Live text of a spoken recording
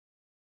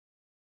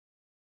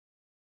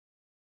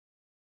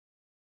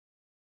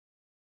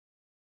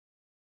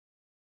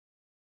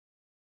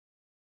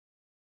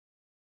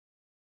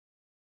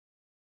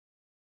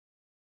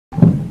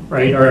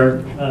Right,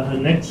 our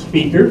next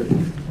speaker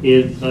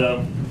is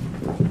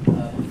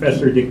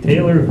Professor Dick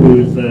Taylor,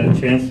 who is the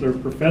Chancellor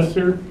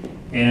Professor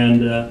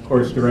and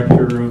Course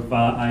Director of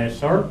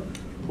ISR,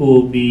 who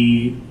will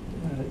be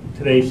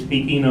today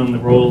speaking on the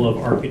role of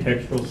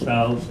architectural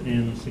styles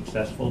in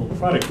successful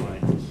product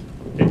lines.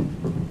 Dick?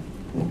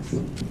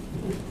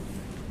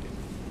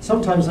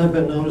 Sometimes I've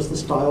been known as the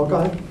style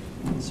guy.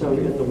 So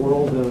in the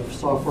world of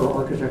software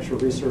architecture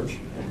research,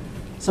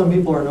 some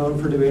people are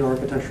known for doing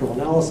architectural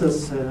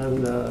analysis,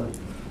 and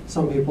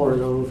some people are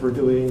known for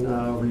doing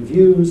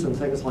reviews and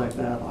things like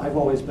that. I've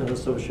always been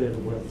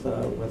associated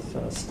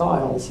with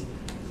styles.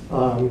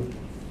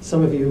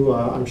 Some of you,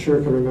 I'm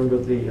sure, can remember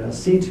the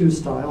C2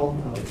 style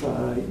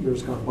of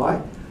years gone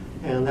by,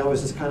 and that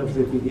was just kind of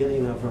the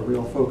beginning of a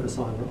real focus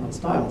on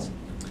styles.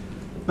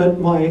 But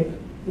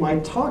my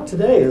talk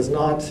today is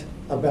not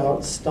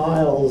about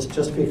styles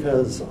just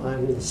because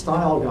I'm the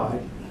style guy,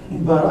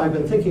 but I've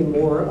been thinking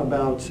more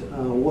about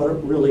what it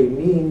really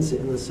means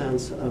in the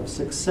sense of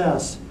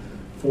success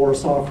for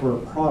software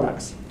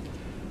products.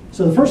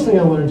 So the first thing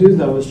I want to do,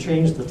 though, is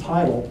change the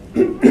title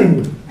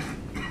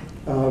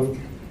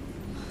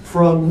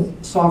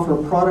from software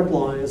product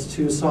lines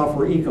to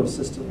software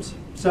ecosystems.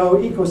 So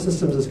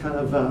ecosystems is kind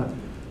of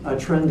a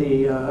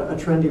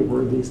trendy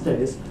word these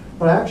days,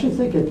 but I actually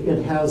think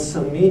it has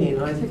some meaning,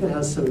 and I think it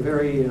has some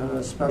very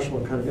special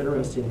and kind of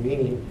interesting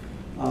meaning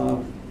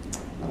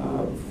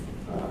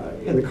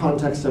in the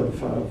context of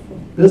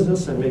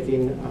business and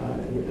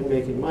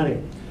making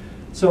money.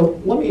 So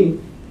let me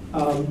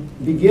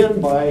begin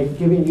by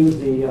giving you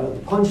the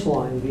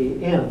punchline,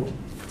 the end.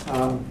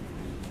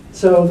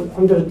 So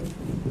I'm going to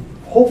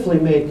hopefully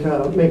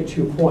make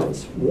 2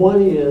 points.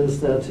 One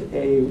is that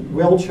a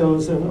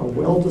well-chosen, a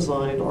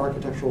well-designed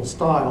architectural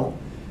style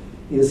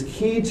is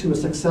key to a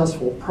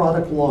successful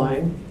product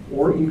line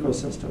or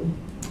ecosystem.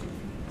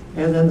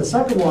 And then the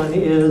second one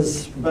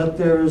is, but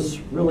there's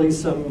really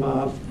some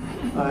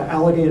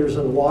alligators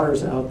in the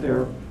waters out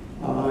there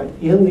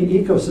in the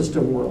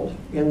ecosystem world,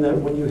 in that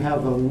when you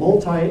have a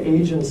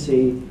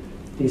multi-agency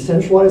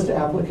decentralized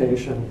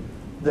application,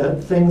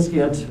 that things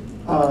get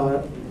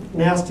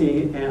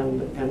nasty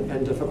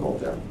and difficult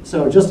there.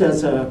 So just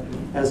as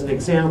an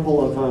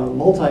example of a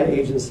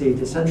multi-agency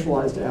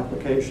decentralized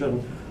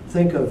application,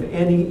 think of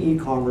any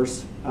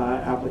e-commerce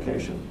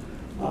application.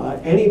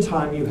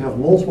 Anytime you have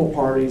multiple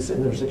parties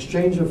and there's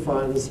exchange of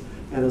funds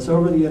and it's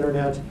over the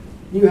internet,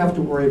 you have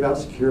to worry about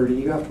security,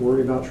 you have to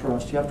worry about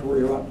trust, you have to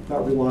worry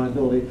about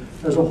reliability.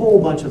 There's a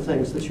whole bunch of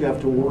things that you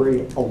have to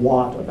worry a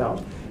lot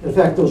about. In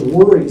fact, those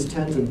worries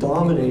tend to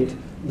dominate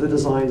the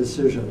design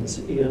decisions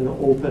in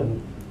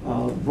open,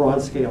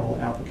 broad-scale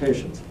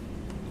applications.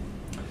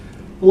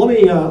 Well,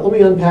 let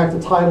me unpack the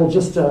title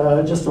just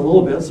a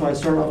little bit. So I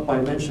start off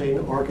by mentioning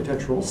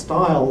architectural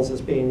styles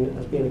as being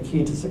a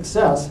key to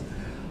success.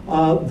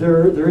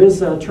 There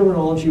is a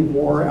terminology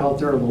war out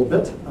there a little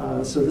bit.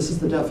 So this is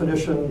the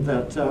definition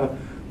that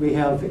we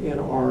have in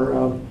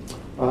our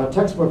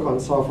textbook on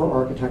software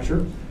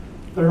architecture.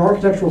 But an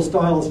architectural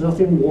style is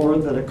nothing more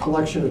than a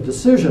collection of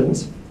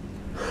decisions,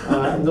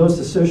 and those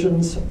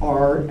decisions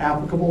are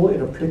applicable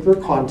in a particular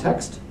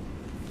context.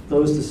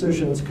 Those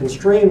decisions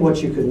constrain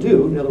what you can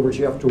do. In other words,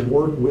 you have to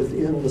work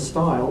within the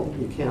style.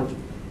 You can't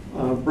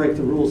break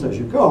the rules as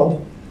you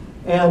go.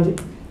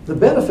 And the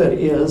benefit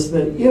is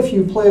that if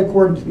you play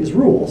according to these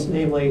rules,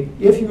 namely,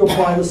 if you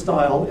apply the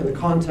style in the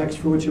context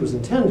for which it was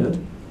intended,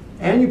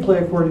 and you play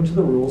according to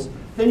the rules,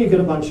 then you get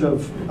a bunch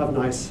of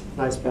nice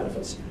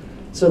benefits.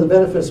 So the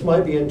benefits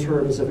might be in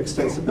terms of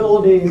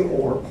extensibility,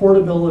 or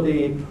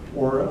portability,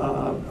 or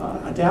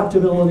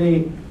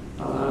adaptability,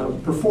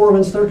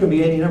 performance. There can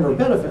be any number of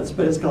benefits,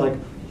 but it's kind of like,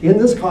 in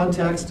this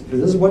context,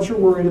 this is what you're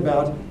worried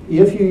about.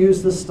 If you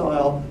use this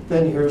style,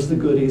 then here's the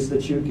goodies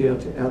that you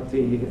get at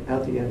the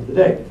end of the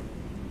day.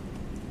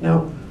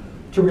 Now,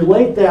 to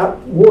relate that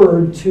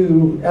word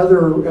to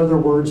other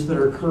words that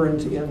are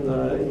current in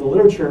the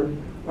literature,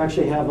 I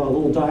actually have a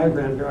little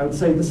diagram here. I would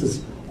say this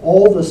is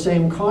all the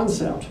same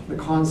concept, the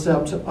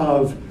concept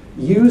of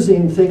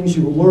using things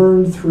you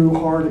learned through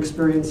hard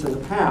experience in the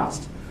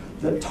past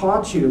that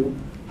taught you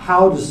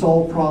how to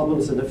solve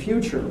problems in the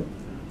future.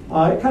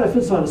 It kind of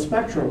fits on a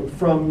spectrum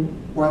from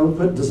where I would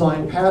put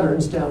design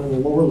patterns down in the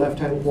lower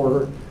left-hand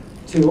corner,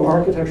 to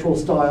architectural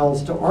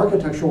styles, to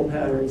architectural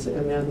patterns,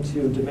 and then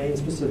to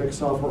domain-specific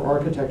software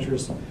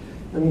architectures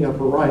in the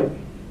upper right.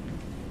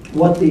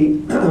 What the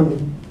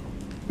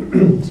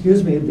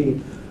excuse me, the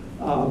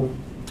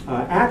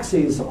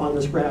axes on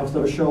this graph,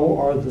 though, show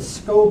are the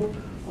scope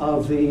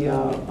of the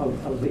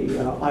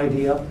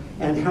idea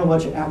and how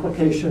much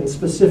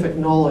application-specific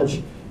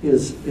knowledge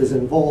is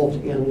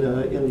involved in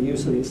the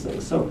use of these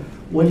things. So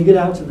when you get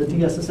out to the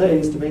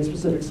DSSAs,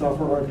 domain-specific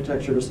software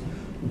architectures,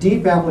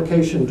 deep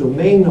application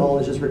domain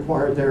knowledge is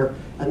required there,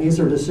 and these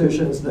are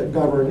decisions that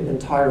govern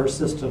entire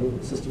system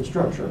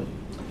structure.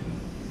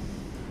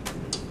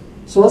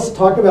 So let's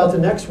talk about the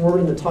next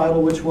word in the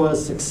title, which was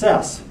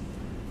success.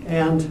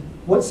 And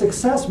what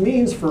success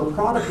means for a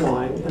product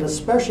line, and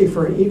especially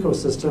for an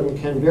ecosystem,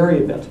 can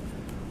vary a bit.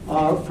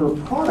 For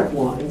product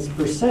lines,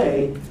 per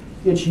se,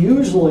 it's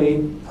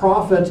usually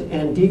profit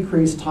and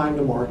decreased time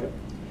to market.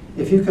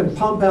 If you can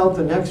pump out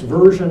the next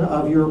version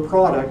of your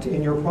product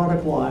in your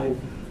product line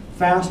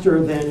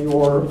faster than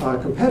your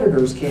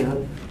competitors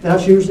can,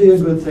 that's usually a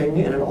good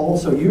thing, and it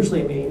also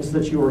usually means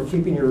that you are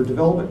keeping your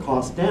development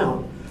costs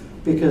down,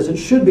 because it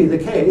should be the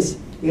case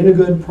in a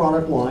good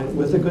product line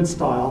with a good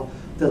style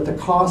that the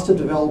cost of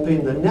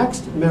developing the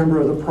next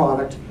member of the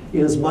product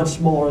is much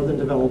smaller than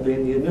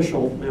developing the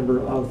initial member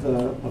of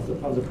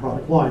the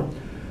product line.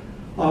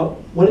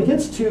 When it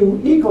gets to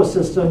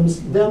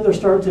ecosystems, then there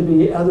start to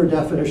be other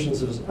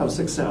definitions of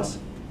success.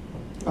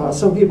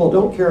 Some people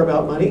don't care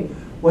about money.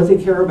 What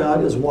they care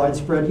about is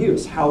widespread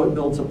use, how it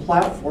builds a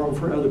platform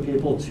for other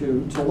people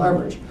to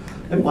leverage.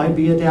 It might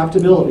be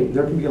adaptability.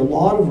 There can be a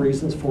lot of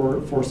reasons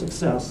for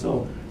success.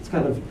 So it's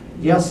kind of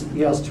yes,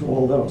 yes to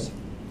all those.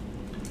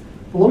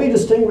 Well, let me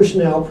distinguish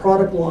now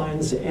product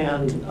lines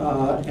and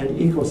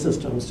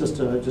ecosystems just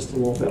a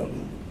little bit.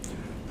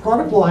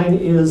 Product line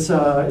is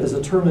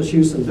a term that's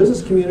used in the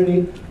business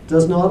community.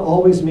 Does not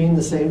always mean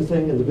the same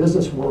thing in the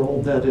business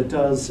world that it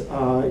does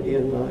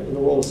in the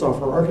world of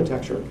software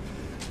architecture.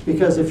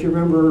 Because if you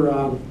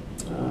remember,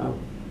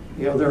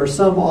 there are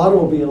some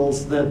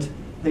automobiles that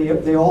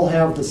they all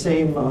have the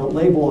same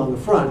label on the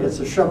front. It's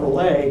a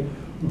Chevrolet,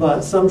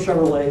 but some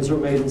Chevrolets are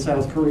made in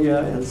South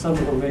Korea, and some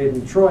are made in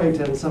Detroit,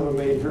 and some are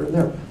made here and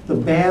there. The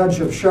badge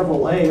of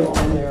Chevrolet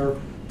on there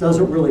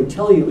doesn't really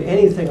tell you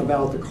anything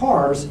about the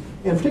cars.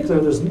 In particular,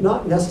 there's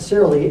not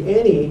necessarily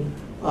any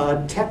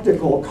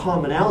technical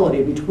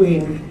commonality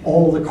between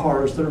all the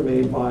cars that are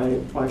made by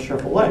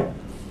Chevrolet.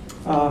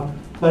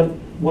 But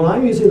when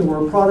I'm using the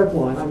word product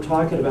line, I'm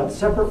talking about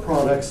separate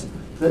products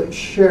that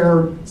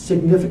share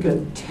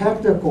significant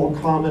technical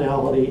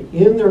commonality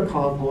in their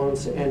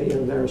components and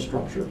in their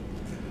structure.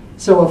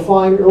 So a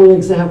fine early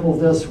example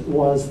of this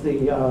was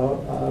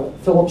the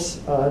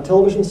Philips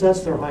television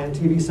sets, their high-end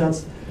TV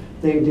sets.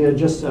 They did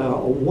just a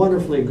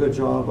wonderfully good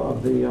job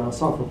of the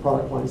software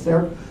product lines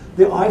there.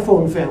 The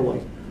iPhone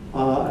family,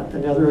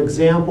 another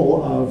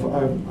example of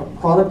a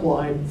product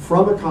line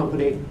from a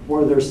company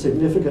where there's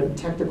significant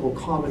technical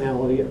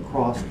commonality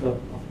across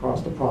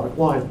the product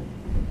line.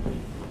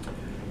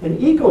 An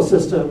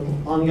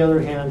ecosystem, on the other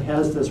hand,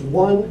 has this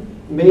one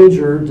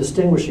major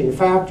distinguishing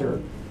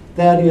factor.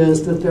 That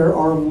is that there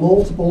are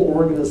multiple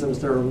organisms,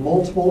 there are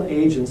multiple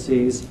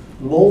agencies,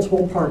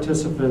 multiple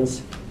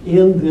participants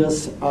in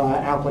this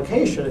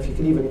application, if you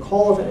can even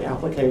call it an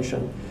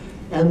application.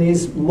 And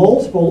these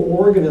multiple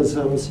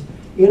organisms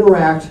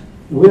interact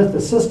with the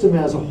system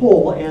as a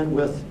whole and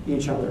with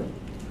each other.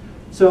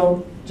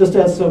 So just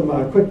as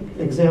some quick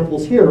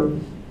examples here,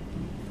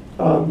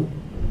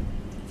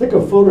 think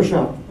of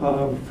Photoshop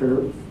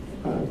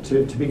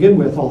to begin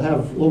with. I'll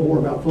have a little more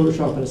about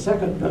Photoshop in a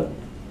second, but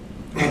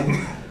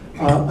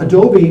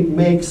Adobe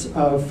makes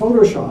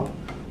Photoshop,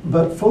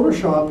 but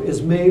Photoshop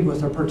is made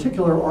with a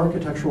particular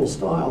architectural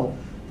style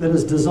that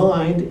is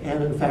designed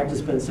and in fact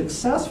has been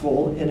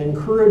successful in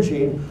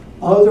encouraging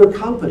other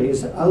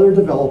companies, other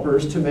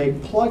developers to make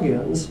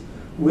plugins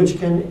which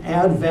can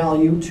add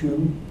value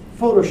to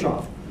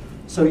Photoshop.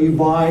 So you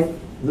buy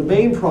the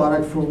main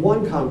product from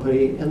one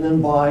company and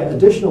then buy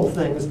additional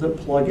things that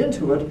plug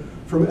into it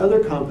from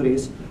other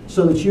companies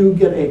so that you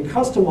get a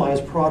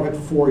customized product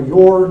for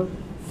your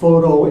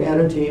photo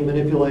editing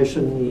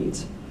manipulation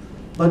needs.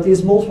 But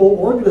these multiple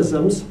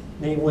organisms,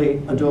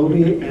 namely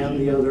Adobe and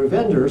the other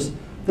vendors,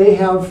 they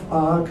have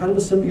kind of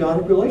a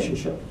symbiotic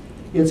relationship.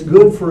 It's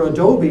good for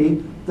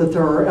Adobe that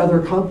there are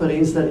other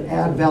companies that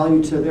add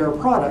value to their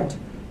product.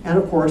 And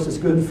of course, it's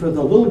good for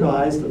the little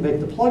guys that make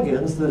the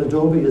plugins that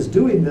Adobe is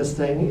doing this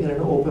thing in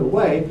an open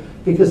way,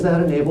 because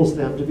that enables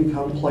them to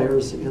become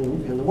players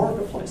in the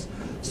marketplace.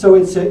 So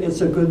it's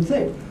a good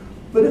thing.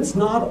 But it's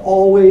not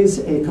always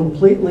a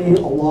completely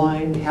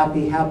aligned,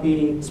 happy,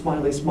 happy,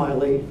 smiley,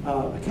 smiley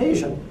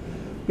occasion.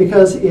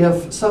 Because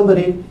if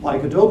somebody,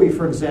 like Adobe,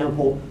 for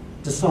example,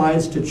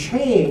 decides to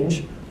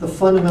change the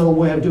fundamental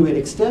way of doing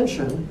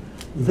extension,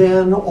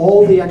 then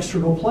all the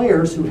external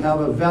players who have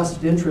a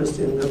vested interest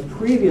in the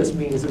previous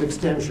means of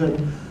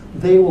extension,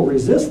 they will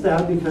resist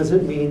that because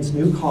it means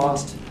new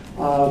cost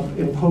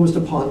imposed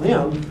upon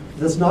them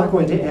that's not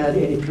going to add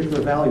any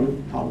particular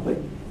value, probably,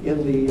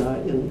 in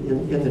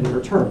the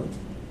near term.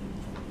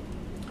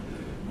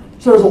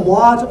 So there's a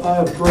lot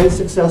of great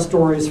success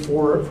stories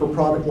for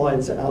product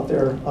lines out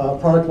there.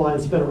 Product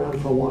lines have been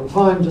around for a long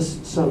time.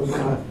 Just some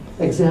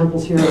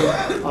examples here.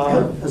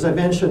 As I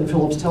mentioned,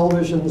 Philips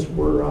televisions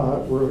were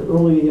an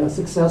early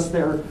success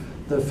there.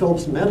 The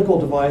Philips medical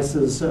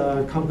devices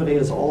company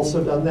has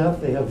also done that.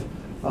 They have,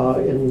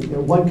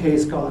 in one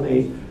case, gone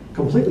a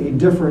completely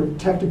different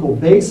technical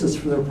basis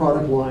for their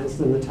product lines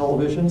than the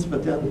televisions,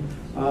 but then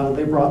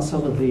they brought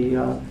some of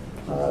the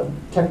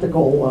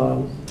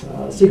technical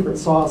secret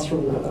sauce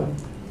from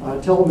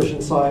the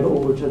television side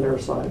over to their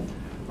side.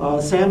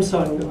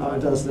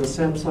 Samsung does this.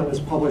 Samsung has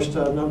published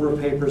a number of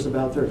papers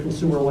about their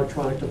consumer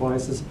electronic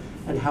devices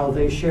and how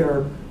they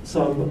share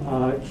some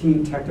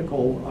key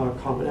technical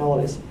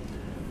commonalities.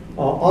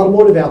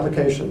 Automotive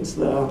applications,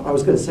 I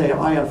was going to say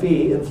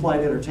IFE,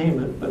 in-flight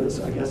entertainment, but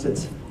I guess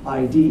it's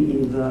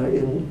IDE,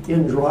 the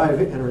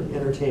in-drive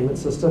entertainment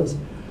systems.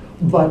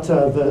 But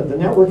the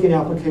networking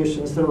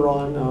applications that are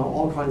on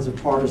all kinds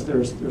of cars,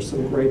 there's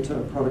some great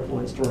product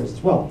line stories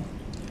as well.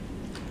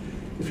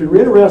 If you're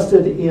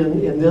interested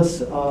in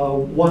this,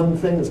 one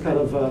thing that's kind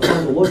of fun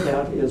to look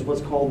at is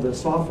what's called the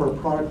Software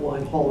Product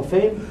Line Hall of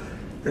Fame,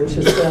 which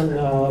has been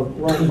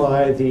run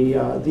by the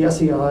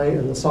SEI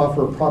and the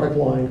Software Product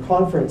Line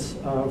Conference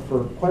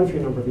for quite a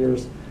few number of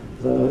years.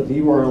 The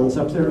URL is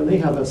up there, and they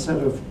have a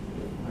set of,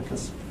 I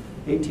guess,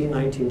 18,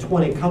 19,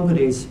 20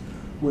 companies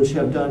which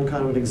have done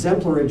kind of an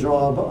exemplary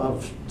job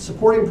of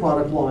supporting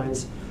product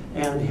lines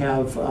and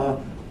have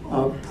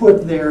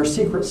put their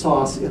secret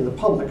sauce in the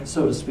public,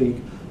 so to speak,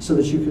 so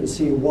that you can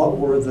see what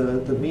were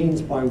the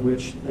means by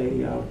which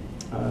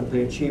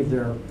they achieved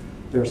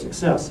their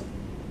success.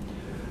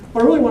 I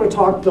really want to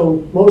talk,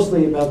 though,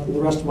 mostly about the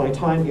rest of my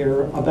time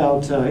here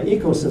about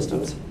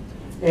ecosystems.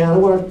 And I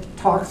want to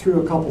talk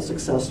through a couple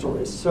success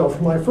stories. So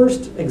for my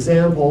first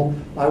example,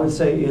 I would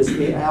say is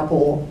the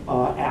Apple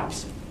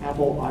apps,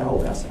 Apple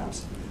iOS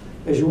apps.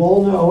 As you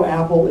all know,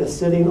 Apple is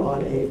sitting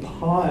on a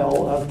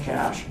pile of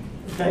cash,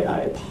 okay,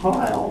 a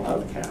pile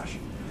of cash.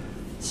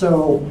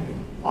 So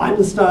I'm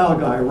the style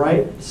guy,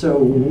 right? So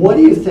what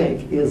do you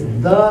think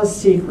is the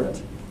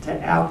secret to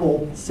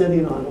Apple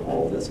sitting on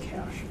all this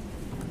cash?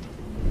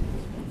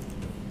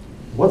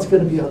 What's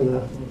going to be on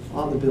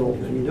the bill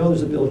here? You know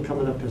there's a bill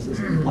coming up because this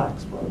is black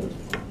spotted.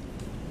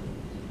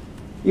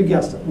 You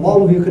guessed it,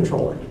 Model View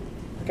Controller.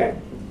 Okay.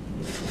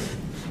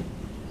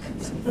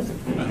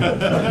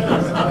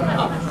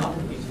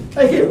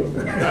 Thank you.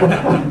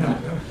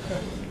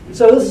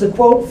 So this is a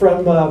quote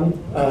from one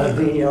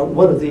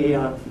of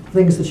the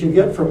things that you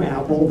get from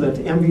Apple, that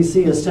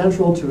MVC is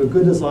central to a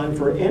good design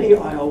for any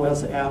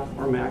iOS app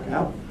or Mac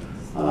app.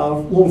 A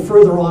little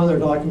further on in their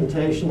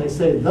documentation, they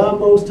say the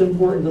most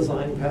important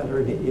design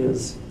pattern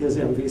is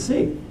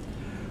MVC.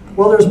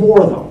 Well, there's more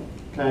though.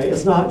 Okay,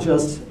 it's not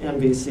just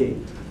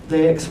MVC.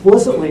 They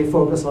explicitly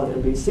focus on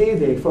MVC.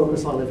 They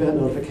focus on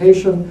event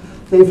notification.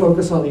 They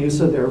focus on the use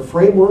of their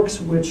frameworks,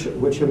 which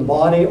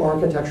embody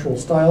architectural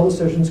style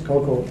decisions,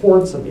 Cocoa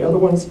Ports and the other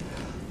ones.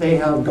 They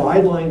have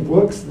guideline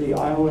books, the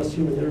iOS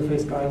Human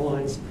Interface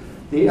Guidelines,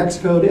 the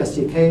Xcode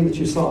SDK that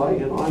you saw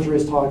in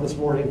Andre's talk this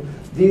morning.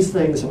 These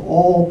things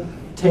all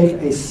take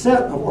a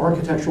set of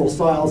architectural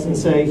styles and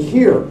say,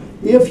 here,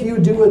 if you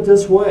do it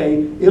this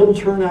way, it'll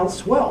turn out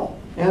swell.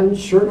 And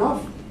sure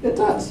enough, it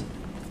does.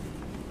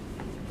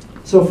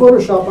 So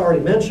Photoshop I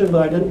already mentioned,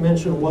 but I didn't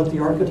mention what the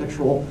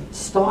architectural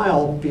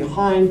style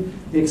behind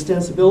the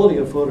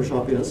extensibility of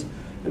Photoshop is.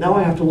 And now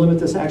I have to limit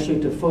this actually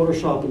to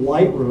Photoshop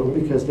Lightroom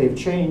because they've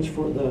changed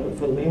for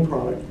the main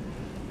product.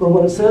 But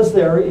what it says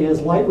there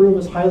is Lightroom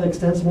is highly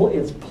extensible.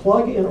 Its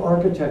plug-in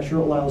architecture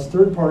allows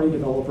third-party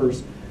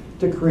developers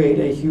to create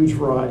a huge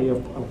variety of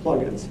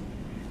plugins.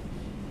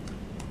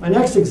 My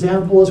next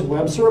example is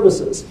web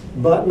services,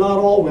 but not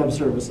all web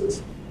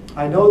services.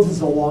 I know this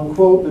is a long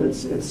quote, but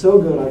it's so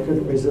good I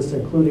couldn't resist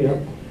including it.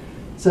 It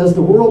says,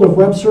 the world of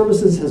web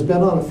services has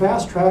been on a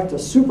fast track to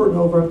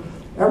supernova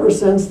ever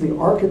since the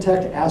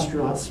architect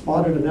astronauts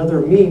spotted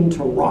another meme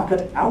to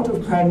rocket out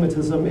of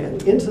pragmatism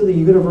and into the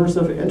universe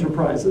of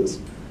enterprises.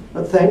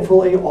 But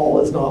thankfully, all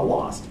is not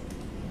lost.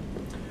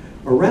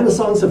 A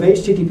renaissance of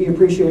HTTP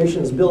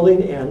appreciation is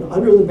building, and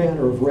under the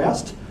banner of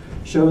REST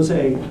shows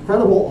a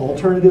credible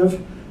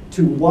alternative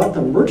to what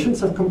the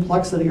merchants of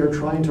complexity are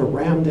trying to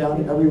ram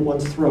down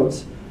everyone's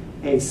throats.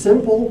 A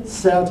simple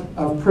set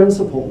of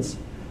principles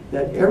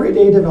that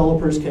everyday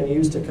developers can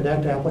use to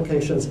connect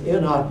applications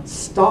in a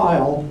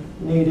style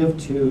native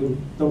to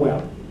the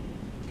web.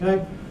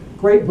 Okay?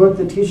 Great book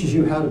that teaches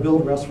you how to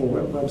build RESTful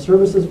web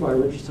services by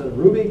Richardson and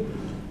Ruby.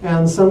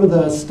 And some of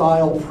the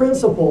style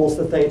principles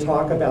that they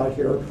talk about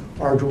here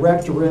are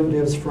direct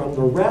derivatives from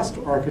the REST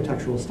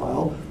architectural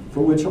style,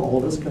 for which all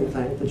of us can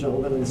thank the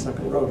gentleman in the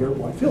second row here,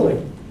 Dwight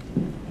Fielding.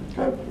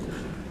 Okay?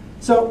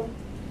 So,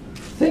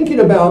 thinking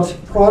about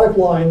product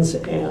lines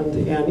and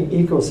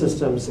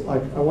ecosystems,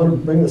 I want to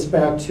bring this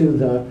back to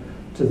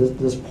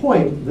this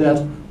point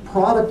that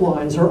product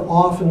lines are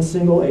often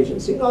single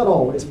agency, not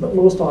always, but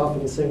most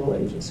often single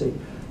agency.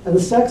 And the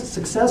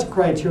success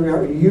criteria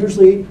are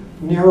usually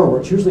narrower.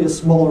 It's usually a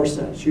smaller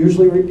set. It's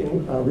usually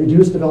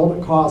reduced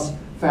development costs,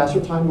 faster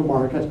time to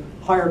market,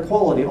 higher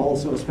quality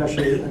also,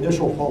 especially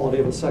initial quality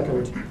of a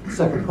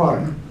second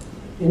product.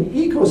 In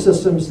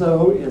ecosystems,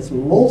 though, it's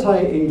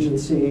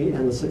multi-agency,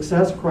 and the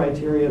success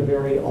criteria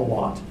vary a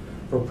lot.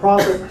 From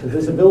profit to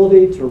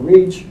visibility to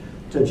reach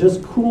to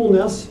just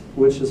coolness,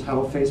 which is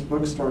how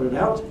Facebook started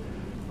out,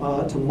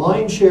 to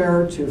mind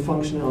share to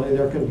functionality.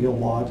 There can be a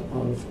lot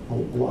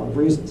of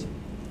reasons.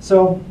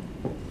 So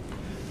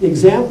the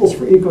examples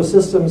for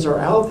ecosystems are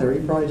out there.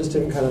 You probably just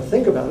didn't kind of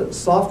think about it.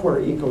 Software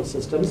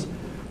ecosystems,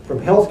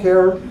 from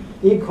healthcare,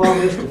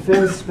 e-commerce,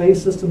 defense,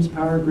 space systems,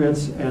 power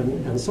grids,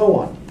 and so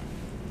on.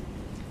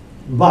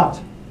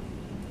 But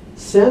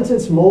since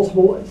it's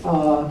multiple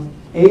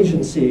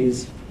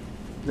agencies,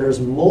 there's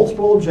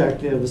multiple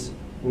objectives,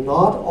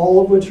 not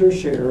all of which are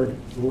shared,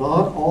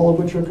 not all of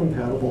which are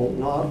compatible,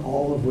 not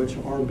all of which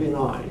are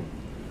benign.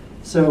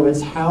 So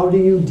it's how do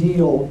you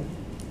deal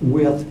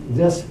with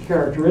this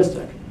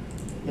characteristic?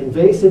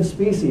 Invasive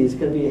species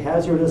can be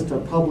hazardous to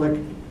public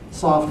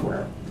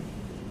software.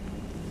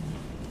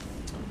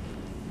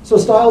 So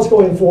styles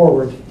going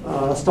forward.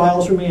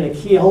 Styles remain a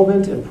key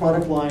element in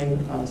product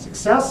line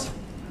success.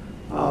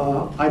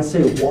 I'd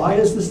say, why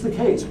is this the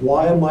case?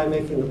 Why am I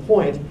making the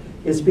point?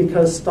 It's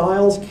because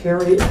styles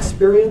carry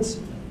experience,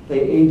 they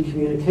aid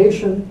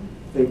communication,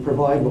 they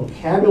provide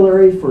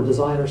vocabulary for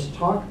designers to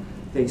talk,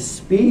 they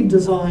speed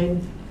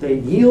design, they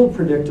yield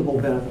predictable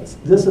benefits.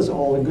 This is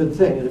all a good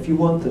thing. And if you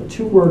want the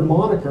two-word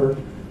moniker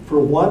for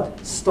what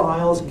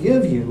styles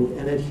give you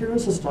and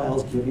adherence to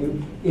styles give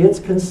you, it's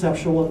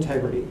conceptual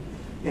integrity.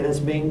 And it's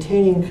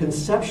maintaining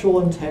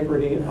conceptual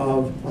integrity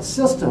of a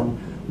system,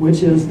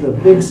 which is the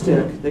big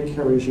stick that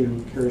carries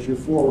you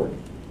forward.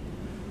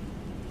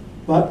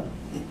 But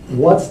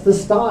what's the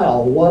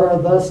style? What are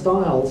the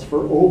styles for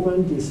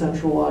open,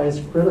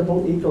 decentralized,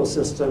 critical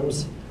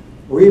ecosystems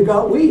where you've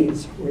got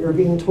weeds, where you're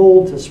being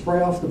told to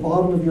spray off the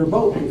bottom of your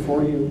boat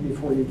before you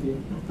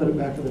put it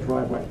back in the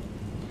driveway?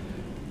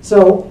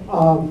 So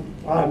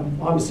I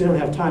obviously don't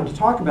have time to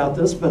talk about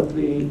this, but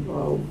the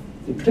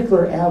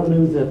particular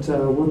avenue that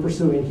we're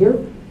pursuing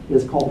here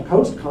is called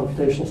COAST,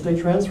 Computational State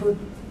Transfer.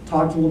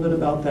 Talked a little bit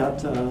about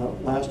that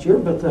last year,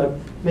 but the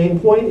main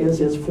point is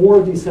it's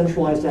for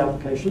decentralized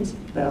applications.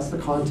 That's the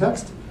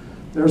context.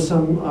 There's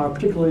some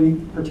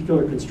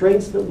particular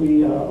constraints that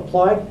we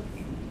apply.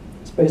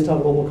 It's based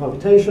on mobile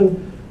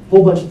computation, a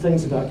whole bunch of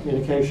things about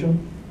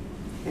communication.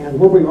 And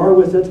where we are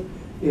with it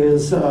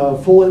is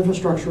full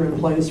infrastructure in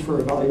place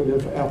for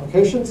evaluative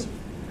applications.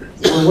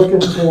 We're looking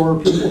for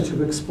people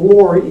to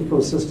explore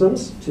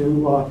ecosystems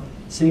to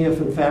see if,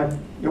 in fact,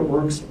 it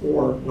works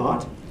or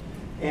not.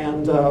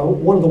 And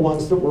one of the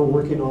ones that we're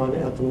working on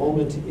at the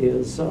moment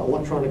is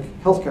electronic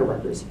healthcare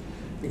records.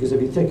 Because if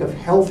you think of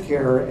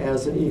healthcare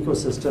as an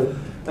ecosystem,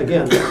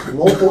 again,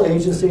 multiple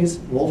agencies,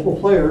 multiple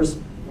players,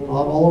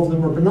 not all of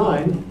them are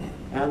benign,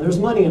 and there's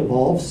money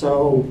involved,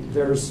 so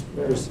there's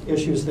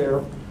issues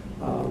there.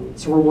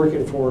 So we're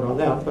working forward on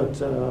that,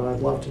 but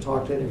I'd love to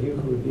talk to any of you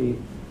who would be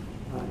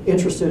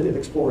interested in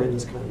exploring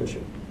this kind of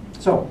issue.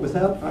 So with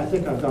that, I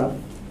think I've got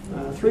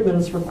 3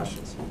 minutes for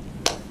questions.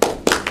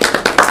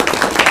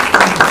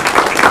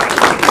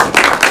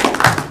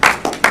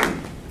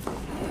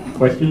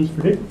 Questions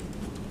for Dick?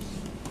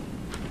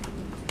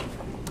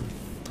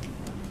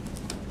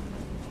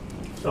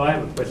 So I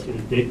have a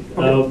question, Dick.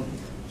 Okay.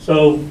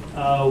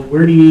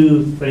 Where do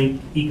you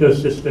think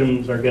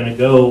ecosystems are going to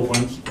go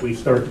once we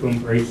start to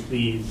embrace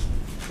these,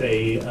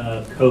 say,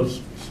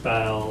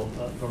 coast-style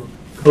or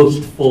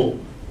coastful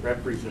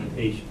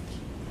representations?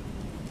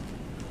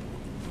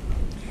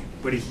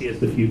 What do you see as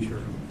the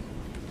future?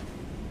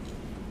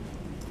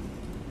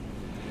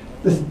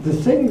 The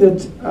thing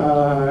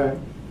that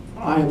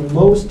I'm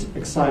most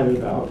excited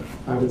about,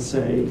 I would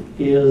say,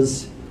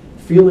 is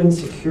feeling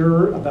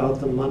secure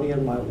about the money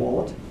in my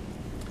wallet.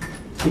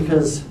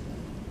 Because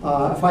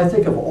if I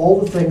think of all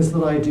the things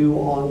that I do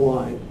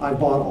online, I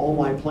bought all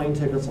my plane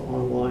tickets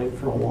online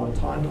for a long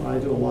time. I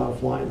do a lot of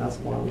flying, that's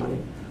a lot of money.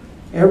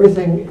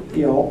 Everything,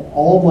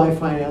 all my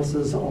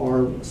finances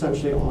are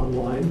essentially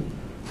online.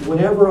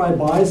 Whenever I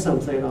buy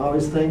something, I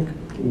always think,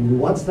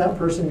 what's that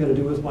person going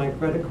to do with my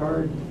credit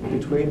card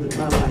between the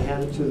time I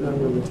hand it to them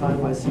and the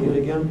time I see it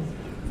again?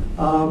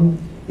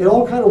 It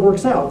all kind of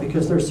works out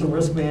because there's some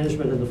risk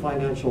management in the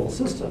financial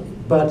system.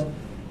 But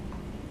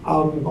a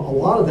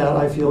lot of that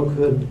I feel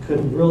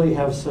could really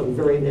have some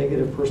very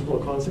negative personal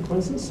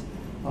consequences.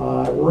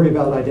 I worry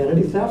about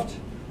identity theft.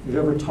 If you've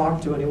ever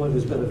talked to anyone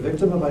who's been a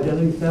victim of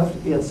identity theft,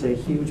 it's a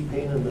huge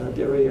pain in the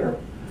derriere.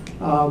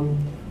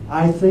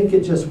 I think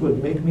it just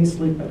would make me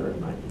sleep better at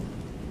night.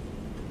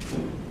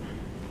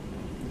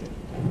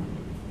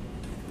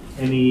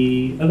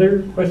 Any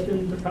other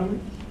questions or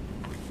comments?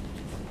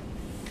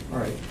 All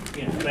right.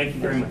 Yeah, thank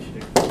you very much,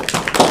 Dick.